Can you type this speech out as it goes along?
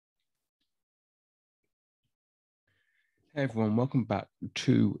Hey everyone, welcome back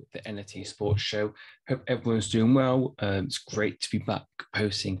to the NFT Sports Show. Hope everyone's doing well. It's great to be back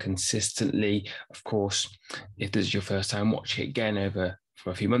posting consistently. Of course, if this is your first time watching again over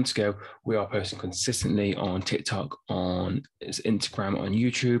from a few months ago, we are posting consistently on TikTok, on Instagram, on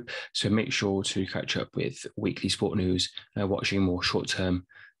YouTube. So make sure to catch up with weekly sport news, watching more short-term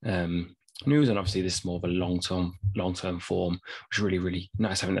news, and obviously this is more of a long-term form, which is really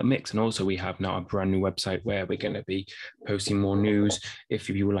nice having that mix. And also we have now a brand new website where we're going to be posting more news if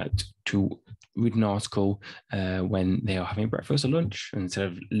you would like to read an article when they are having breakfast or lunch instead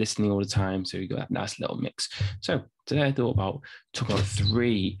of listening all the time. So you got that nice little mix. So today I thought about talking about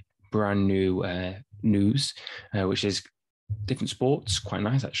three brand new news, which is different sports. Quite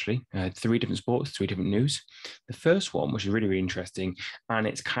nice, actually. Three different sports, three different news. The first one, which is really interesting, and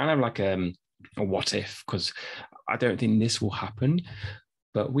it's kind of like a what if, because I don't think this will happen,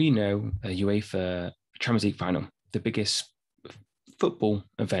 but we know a UEFA Champions League final, the biggest football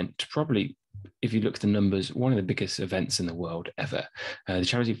event, probably, if you look at the numbers, one of the biggest events in the world ever. The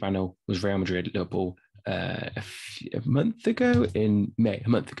Champions League final was Real Madrid, Liverpool, a month ago, in May, a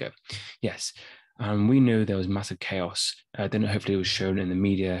month ago. Yes. And we knew there was massive chaos. I don't know, hopefully it was shown in the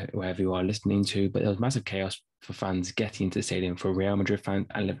media, wherever you are listening to, but there was massive chaos for fans getting into the stadium, for Real Madrid fans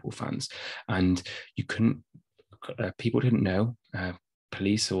and Liverpool fans. And you couldn't, people didn't know,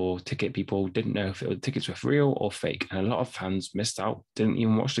 police or ticket people didn't know if the tickets were real or fake. And a lot of fans missed out, didn't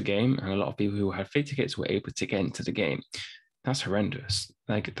even watch the game. And a lot of people who had fake tickets were able to get into the game. That's horrendous.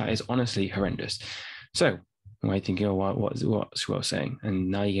 Like, that is honestly horrendous. So, why are you thinking, oh, what's Will saying?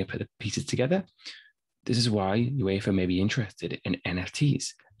 And now you're going to put the pieces together. This is why UEFA may be interested in NFTs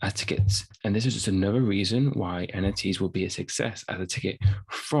as tickets. And this is just another reason why NFTs will be a success as a ticket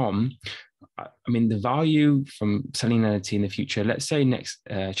from, I mean, the value from selling an NFT in the future, let's say next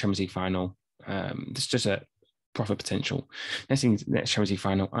Champions League final, it's just a profit potential. Next Champions League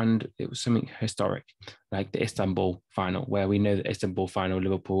final, and it was something historic, like the Istanbul final, where we know the Istanbul final,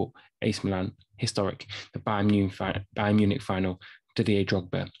 Liverpool, AC Milan, historic. The Bayern Munich final, Didier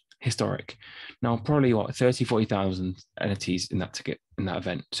Drogba, historic. Now, probably 40,000 NFTs in that ticket, in that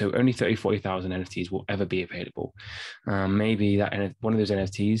event. So only 40,000 NFTs will ever be available. Maybe that one of those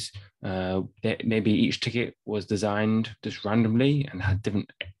NFTs, maybe each ticket was designed just randomly and had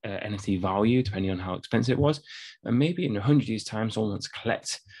different NFT value depending on how expensive it was. And maybe in 100 years' time, someone wants to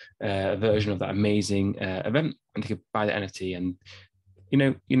collect a version of that amazing event, and they could buy the NFT. And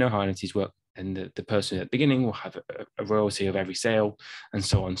you know how NFTs work. And the person at the beginning will have a royalty of every sale, and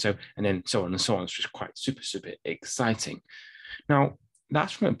so on. And then so on and so on. It's just quite super exciting. Now,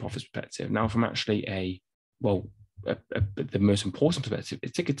 that's from a profit perspective. Now, from actually the most important perspective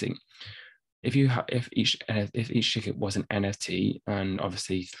is ticketing. If each ticket was an NFT, and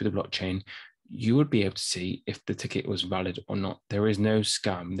obviously through the blockchain, you would be able to see if the ticket was valid or not. There is no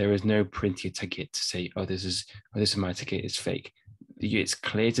scam. There is no printing a ticket to say, this is my ticket, it's fake. It's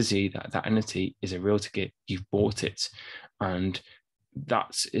clear to see that NFT is a real ticket. You've bought it, and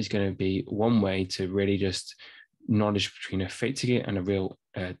that is going to be one way to really just knowledge between a fake ticket and a real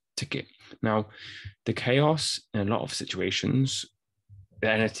ticket. Now, the chaos in a lot of situations, the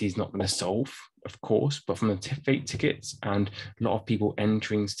NFT is not going to solve, of course, but from the fake tickets and a lot of people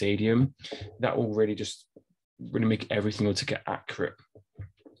entering stadium, that will really make every single ticket accurate.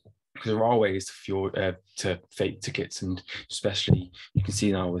 Because there are ways to fake tickets, and especially you can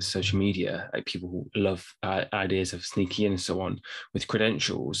see now with social media, like people love ideas of sneaking in and so on with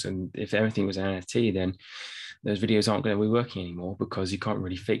credentials. And if everything was an NFT, then those videos aren't going to be working anymore because you can't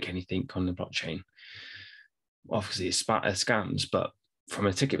really fake anything on the blockchain. Obviously, it's scams, but from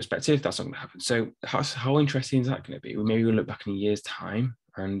a ticket perspective, that's not going to happen. So how interesting is that going to be? Maybe we'll look back in a year's time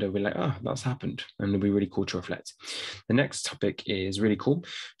and we're like, that's happened. And it'll be really cool to reflect. The next topic is really cool.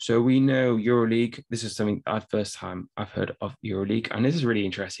 So we know EuroLeague. This is something first time I've heard of EuroLeague. And this is really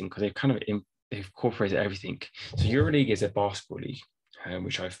interesting because they've incorporated everything. So EuroLeague is a basketball league,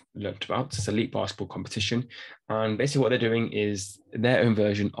 which I've learned about. It's an elite basketball competition. And basically what they're doing is their own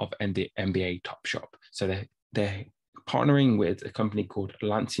version of NBA Top Shop. So they're partnering with a company called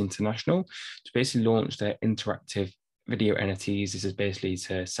Clancy International to basically launch their interactive video NFTs. This is basically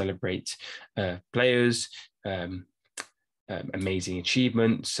to celebrate players, amazing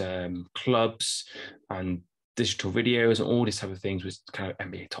achievements, clubs, and digital videos, and all these type of things, which kind of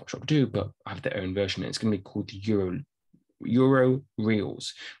NBA Top Shop do, but have their own version. It's going to be called the Euro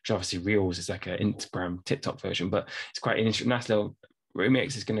Reels, which obviously Reels is like an Instagram, TikTok version, but it's quite an nice little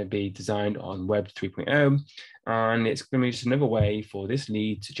remix. Is going to be designed on Web 3.0, and it's going to be just another way for this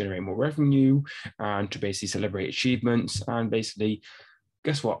league to generate more revenue and to basically celebrate achievements. And basically,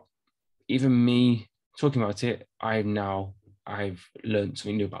 guess what? Even me talking about it, I've learned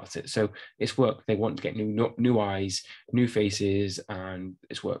something new about it. So it's work. They want to get new eyes, new faces, and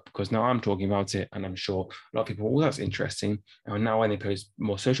it's work because now I'm talking about it, and I'm sure a lot of people, that's interesting. And now when they post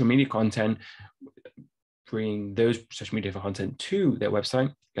more social media content, bring those social media content to their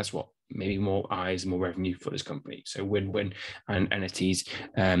website, guess what? Maybe more eyes, more revenue for this company. So win-win and NFTs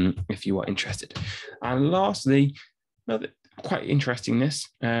if you are interested. And lastly, quite interestingness.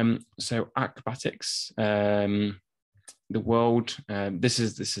 So Aquatics, the world. This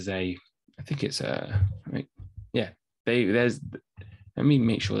is a. I think it's a. Yeah. There's. Let me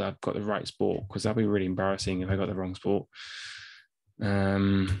make sure that I've got the right sport because that'd be really embarrassing if I got the wrong sport.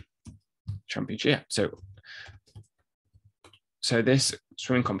 Championship. Yeah. So this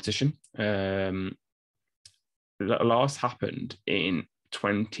swimming competition last happened in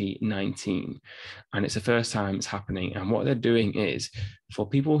 2019, and it's the first time it's happening. And what they're doing is for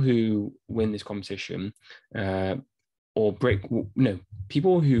people who win this competition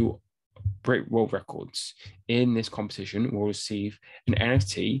people who break world records in this competition will receive an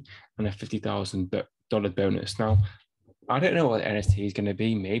NFT and a $50,000 bonus. Now, I don't know what the NFT is going to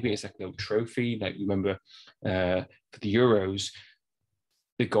be. Maybe it's like a little trophy. Like, remember for the Euros,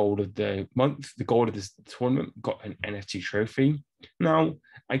 the goal of the month, the goal of this tournament got an NFT trophy. Now,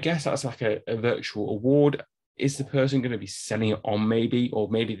 I guess that's like a virtual award. Is the person going to be selling it on maybe, or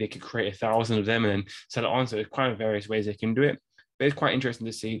maybe they could create 1,000 of them and then sell it on? So there's quite various ways they can do it. But it's quite interesting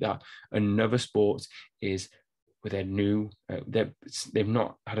to see that another sport is with their new, they've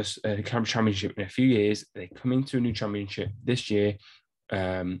not had a championship in a few years. They're coming to a new championship this year,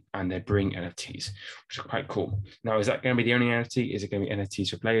 and they bring NFTs, which is quite cool. Now, is that going to be the only NFT? Is it going to be NFTs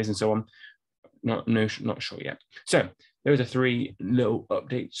for players and so on? Not sure yet. So those are 3 little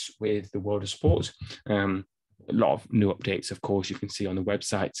updates with the world of sports. A lot of new updates, of course, you can see on the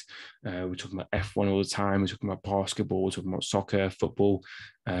website. We're talking about F1 all the time. We're talking about basketball, we're talking about soccer, football,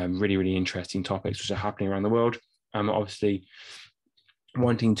 really, really interesting topics which are happening around the world. I'm obviously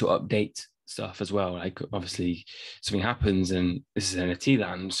wanting to update stuff as well. Like, obviously, something happens and this is NFT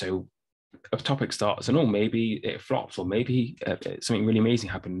land, so a topic starts and maybe it flops, or maybe something really amazing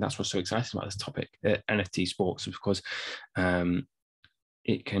happened. And that's what's so exciting about this topic, NFT sports, because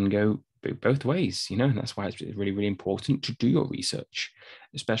it can go both ways, and that's why it's really, really important to do your research,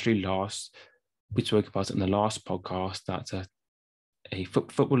 especially we spoke about it in the last podcast that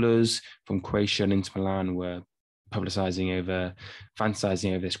footballers from Croatia and Inter Milan were fantasizing over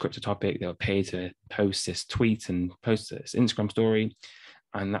this crypto topic. They were paid to post this tweet and post this Instagram story,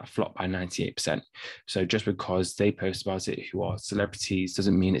 and that flopped by 98%. So just because they post about it, who are celebrities,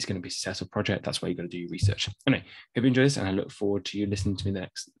 doesn't mean it's going to be a successful project. That's why you got to do your research. Anyway, hope you enjoy this, and I look forward to you listening to me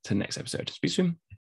next episode. Speak soon.